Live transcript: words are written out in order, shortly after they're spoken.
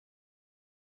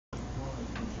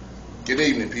Good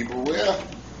evening, people. Well,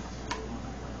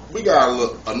 we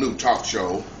got a new talk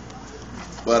show,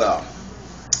 but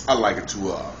I'd like it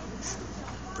to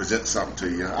present something to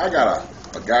you. I got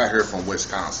a guy here from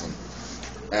Wisconsin,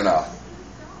 and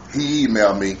he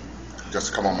emailed me just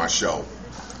to come on my show.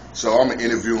 So I'm gonna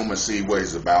interview him and see what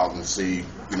he's about and see,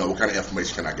 what kind of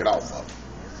information can I get off of.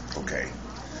 Okay.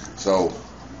 So,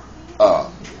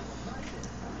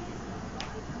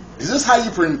 is this how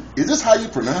you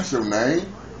pronounce your name?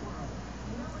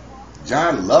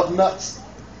 John Lovenuts?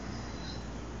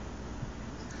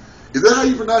 Is that how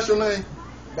you pronounce your name?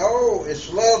 No,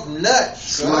 it's Love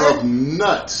Nuts. Love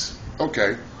Nuts.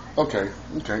 Okay,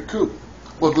 cool.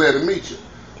 Well, glad to meet you.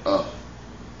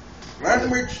 Glad to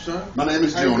meet you, son. My name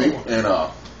is Junie, and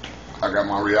I got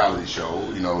my reality show,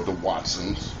 The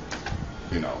Watsons,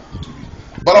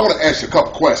 But I want to ask you a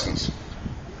couple questions.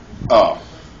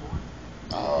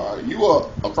 You are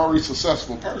a very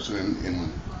successful person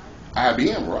in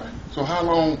IBM, right? So how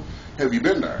long have you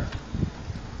been there?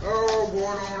 Oh, going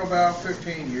on about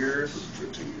 15 years.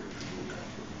 15 years.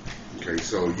 Okay,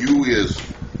 so you a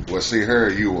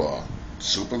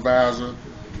supervisor?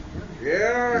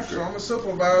 Yeah, Okay. so I'm a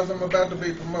supervisor. I'm about to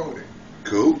be promoted.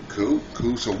 Cool.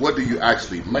 So what do you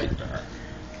actually make there?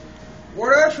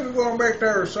 What else are we going to make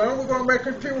there, son? We're going to make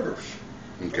computers.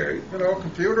 Okay.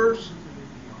 Computers.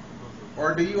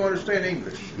 Or do you understand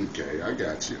English? Okay, I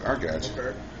got you. Okay.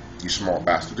 You smart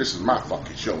bastard. This is my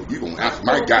fucking show. You gonna answer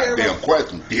my goddamn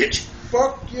question, bitch.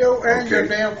 Fuck you and your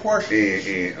damn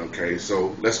question. Okay,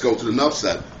 so let's go to the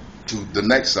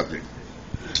next subject.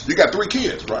 You got 3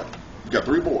 kids, right? You got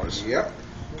 3 boys. Yep.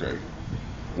 Okay.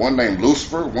 One named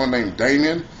Lucifer, one named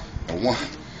Damien, and one.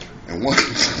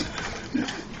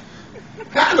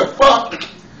 How the fuck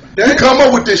you come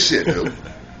up with this shit, dude?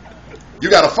 You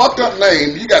got a fucked up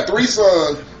name. You got 3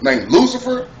 sons named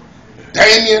Lucifer,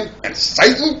 Damien, and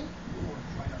Satan?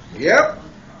 Yep.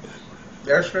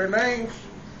 That's their names.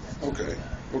 Okay.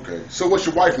 So what's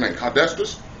your wife's name?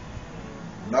 Codestus?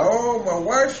 No, my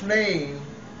wife's name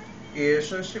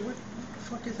is, let's see, what the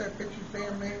fuck is that bitch's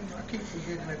damn name? I keep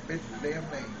forgetting that bitch's damn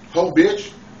name. Whole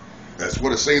bitch? That's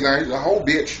what it says now. A whole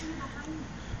bitch.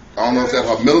 I don't know if that's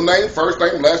her middle name, first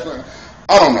name, last name.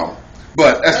 I don't know.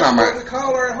 But that's not what we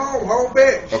call her at home, whole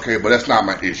bitch. Okay, but that's not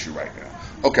my issue right now.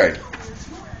 Okay.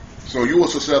 So you a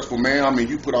successful man. I mean,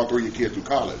 you put all 3 of your kids through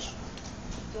college.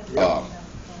 Yep.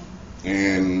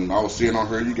 And I was seeing on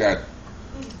her, you got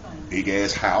big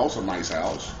ass house, a nice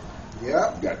house.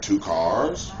 Yep. You got 2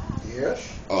 cars. Yes.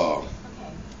 I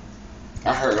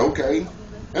heard, okay,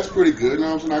 that's pretty good.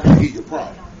 Now I'm saying I can eat your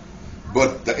pride.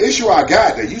 But the issue I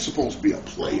got that you supposed to be a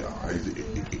player.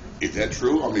 Is that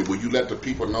true? I mean, will you let the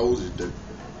people know that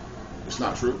it's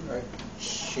not true?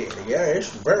 Shit, yeah, it's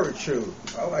very true.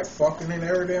 I like fucking and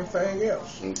everything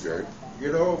else. Okay.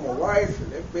 My wife,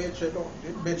 that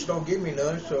bitch don't give me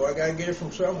none, so I gotta get it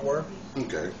from somewhere.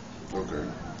 Okay.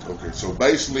 So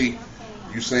basically,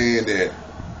 you saying that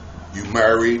you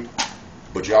married,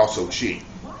 but you also cheat.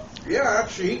 Yeah, I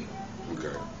cheat.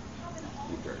 Okay.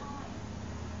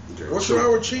 What's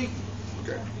wrong with cheating?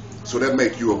 Okay. So that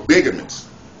makes you a bigamist.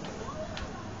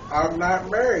 I'm not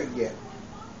married yet.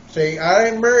 See, I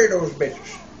didn't marry those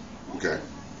bitches. Okay.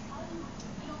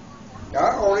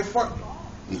 I only fucked them.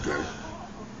 Okay.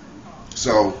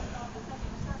 So.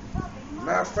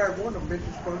 Matter of fact, one of them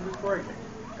bitches supposed to be pregnant.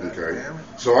 Okay.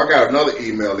 So I got another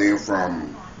email in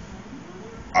from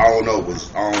I don't know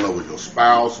was your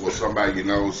spouse or somebody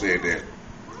said that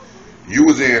you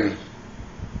was in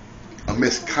a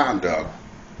misconduct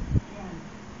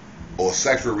or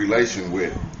sexual relation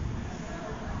with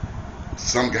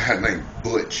some guy named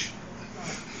Butch.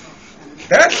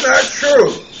 That's not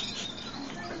true.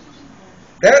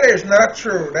 That is not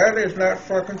true. That is not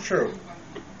fucking true.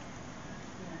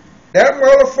 That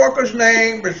motherfucker's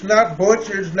name is not Butch.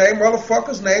 His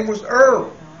motherfucker's name was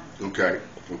Earl. Okay.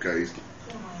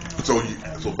 So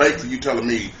basically you telling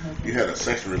me you had a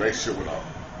sexual relationship with a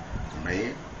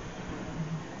man?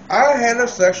 I had a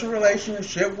sexual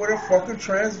relationship with a fucking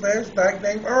transvestite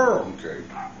named Earl. Okay.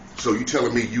 So you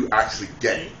telling me you actually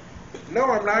gay? No,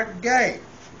 I'm not gay.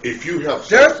 If you have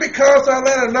just because I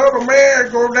let another man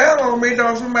go down on me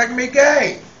doesn't make me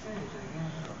gay.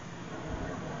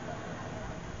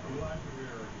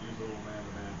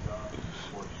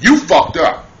 You fucked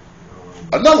up.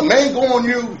 Another man go on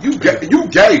you. You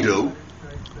gay, dude.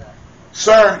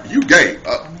 Sir, you gay.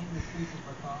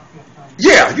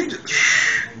 Yeah,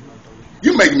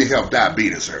 you making me have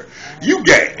diabetes, sir. You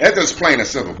gay. That's just plain and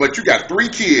simple. But you got 3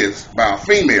 kids by a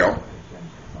female,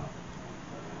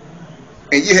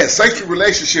 and you had sexual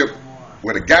relationship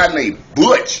with a guy named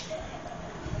Butch.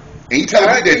 And you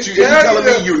telling me that you telling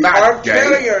me you're not gay? I'm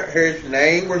telling you, his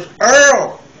name was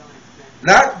Earl,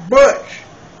 not Butch.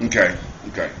 Okay,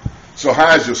 okay. So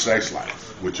how's your sex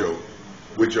life with your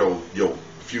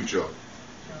future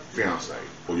fiance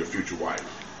or your future wife?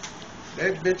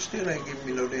 That bitch still ain't giving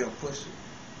me no damn pussy.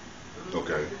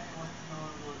 Okay.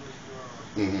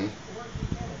 Mm-hmm.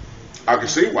 I can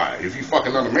see why. If you fuck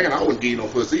another man, I wouldn't give you no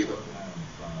pussy either.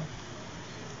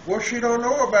 Well, she don't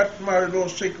know about my little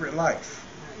secret life.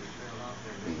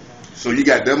 So you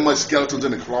got that much skeletons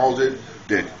in the closet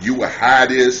that you would hide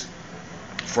this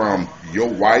from your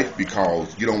wife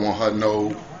because you don't want her to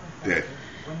know that.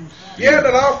 Yeah,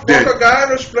 that I'll fuck a guy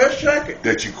in a split second.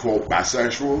 That you quote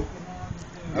bisexual?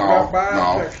 I'm not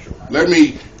bisexual. No. Let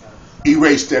me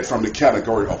erase that from the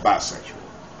category of bisexual.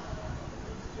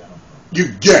 You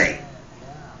gay.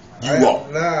 You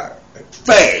are not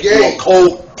fag. gay. You a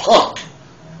cold punk.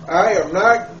 I am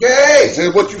not gay. Is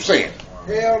that what you saying?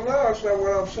 Hell no, that's not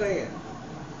what I'm saying.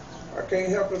 I can't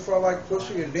help it if I like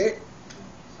pussy and dick.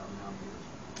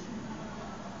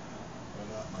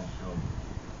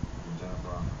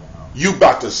 You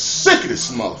about the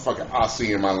sickest motherfucker I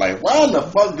see in my life. Why in the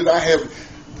fuck did I have...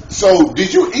 So,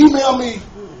 did you email me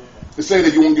to say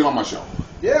that you want to get on my show?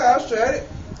 Yeah, I said it.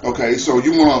 Okay, so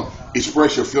you want to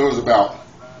express your feelings about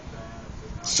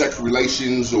sexual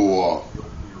relations or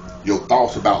your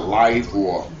thoughts about life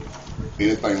or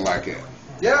anything like that?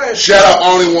 Yeah. Shut up,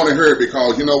 I only want to hear it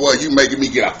because, you know what, you making me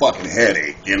get a fucking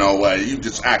headache. You know what, you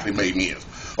just actually made me ill.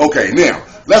 Okay, now,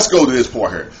 let's go to this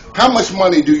part here. How much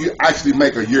money do you actually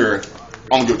make a year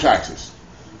on your taxes?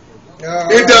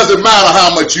 It doesn't matter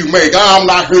how much you make. I'm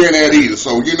not hearing that either.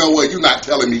 So, you know what? You're not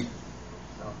telling me.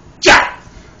 Ja!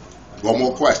 One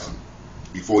more question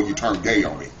before you turn gay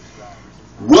on me.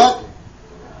 What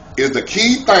is the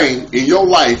key thing in your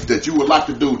life that you would like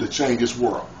to do to change this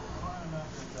world?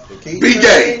 Be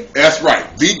gay. That's right.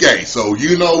 Be gay. So,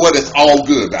 you know what? It's all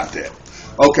good about that.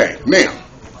 Okay, now.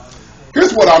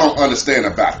 Here's what I don't understand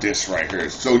about this right here.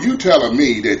 So you telling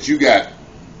me that you got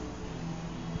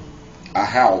a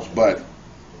house, but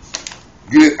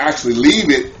you didn't actually leave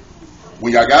it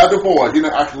when y'all got a divorce. You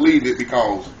didn't actually leave it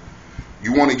because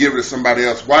you want to give it to somebody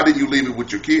else. Why didn't you leave it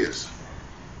with your kids?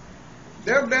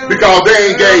 Because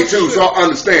they ain't gay too, so I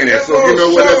understand that. So you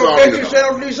know what? That's all I need to know. They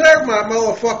don't deserve my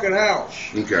motherfucking house.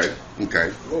 Okay,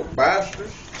 okay. Little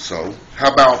bastards. So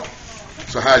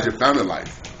how's your family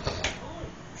life?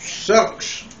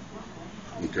 Sucks.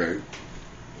 Okay.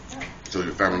 So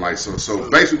your family life. So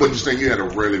basically, what you're saying, you had a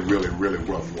really, really, really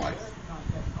rough life.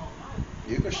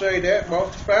 You can say that.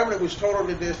 Most of the family was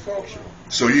totally dysfunctional.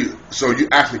 So you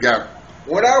actually got.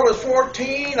 When I was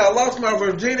 14, I lost my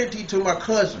virginity to my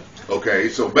cousin. Okay,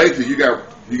 so basically, you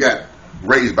got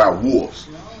raised by wolves.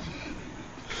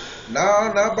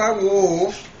 No, not by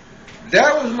wolves.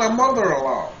 That was my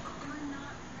mother-in-law.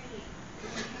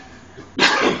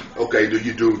 Okay, do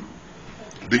you do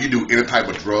any type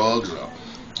of drugs or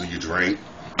do you drink?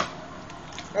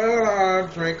 I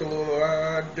drink a little.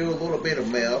 I do a little bit of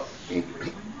meth,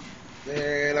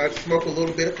 and I smoke a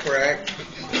little bit of crack,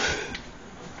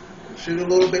 shoot a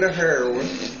little bit of heroin.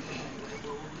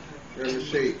 Let me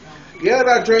see. Yeah, and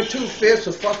I drink 2 fifths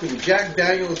of fucking Jack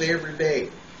Daniels every day.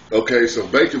 Okay, so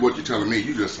basically, what you're telling me,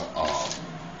 you just a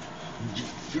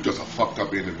fucked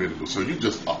up individual. So you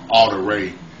just all the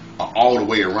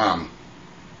way around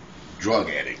drug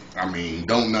addict. I mean,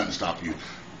 don't nothing stop you.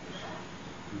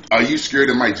 Are you scared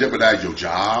it might jeopardize your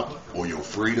job or your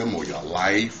freedom or your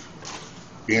life?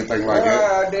 Anything like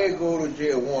that? I did go to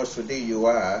jail once for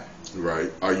DUI.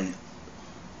 Right.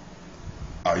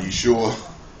 Are you sure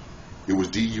it was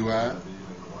DUI?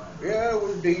 Yeah, it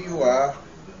was DUI.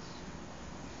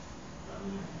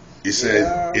 It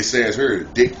says here,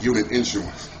 Dick Unit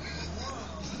Insurance.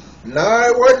 No,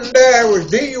 it wasn't that. It was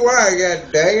DUI,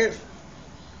 god dang it.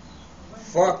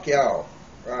 Fuck y'all.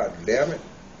 God damn it.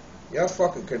 Y'all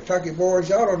fucking Kentucky boys,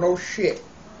 y'all don't know shit.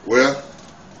 Well,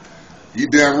 you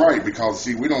damn right, because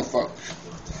see, we don't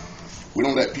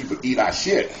let people eat our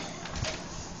shit.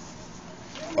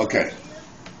 Okay.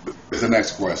 The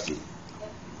next question.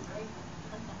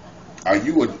 Are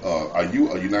you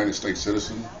a United States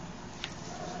citizen?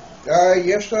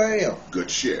 Yes I am.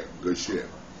 Good shit. Good shit.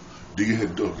 Do you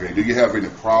have any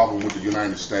problem with the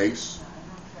United States?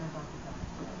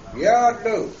 Yeah, I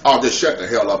do. Oh, just shut the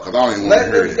hell up, because I don't even want to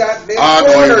hear that. I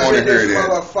don't even want to hear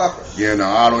that. Yeah, no,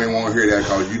 I don't even want to hear that,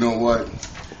 because you know what?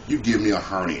 You give me a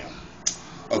hernia.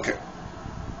 Okay.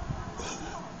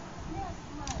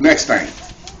 Next thing.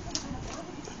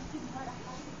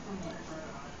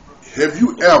 Have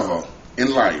you ever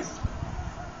in life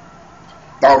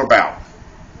thought about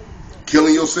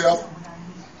killing yourself?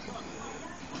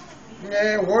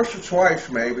 Yeah, once or twice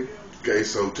maybe. Okay,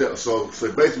 so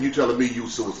basically you telling me you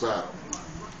suicidal.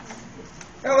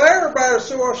 Hell, everybody's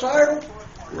suicidal.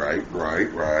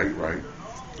 Right.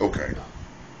 Okay.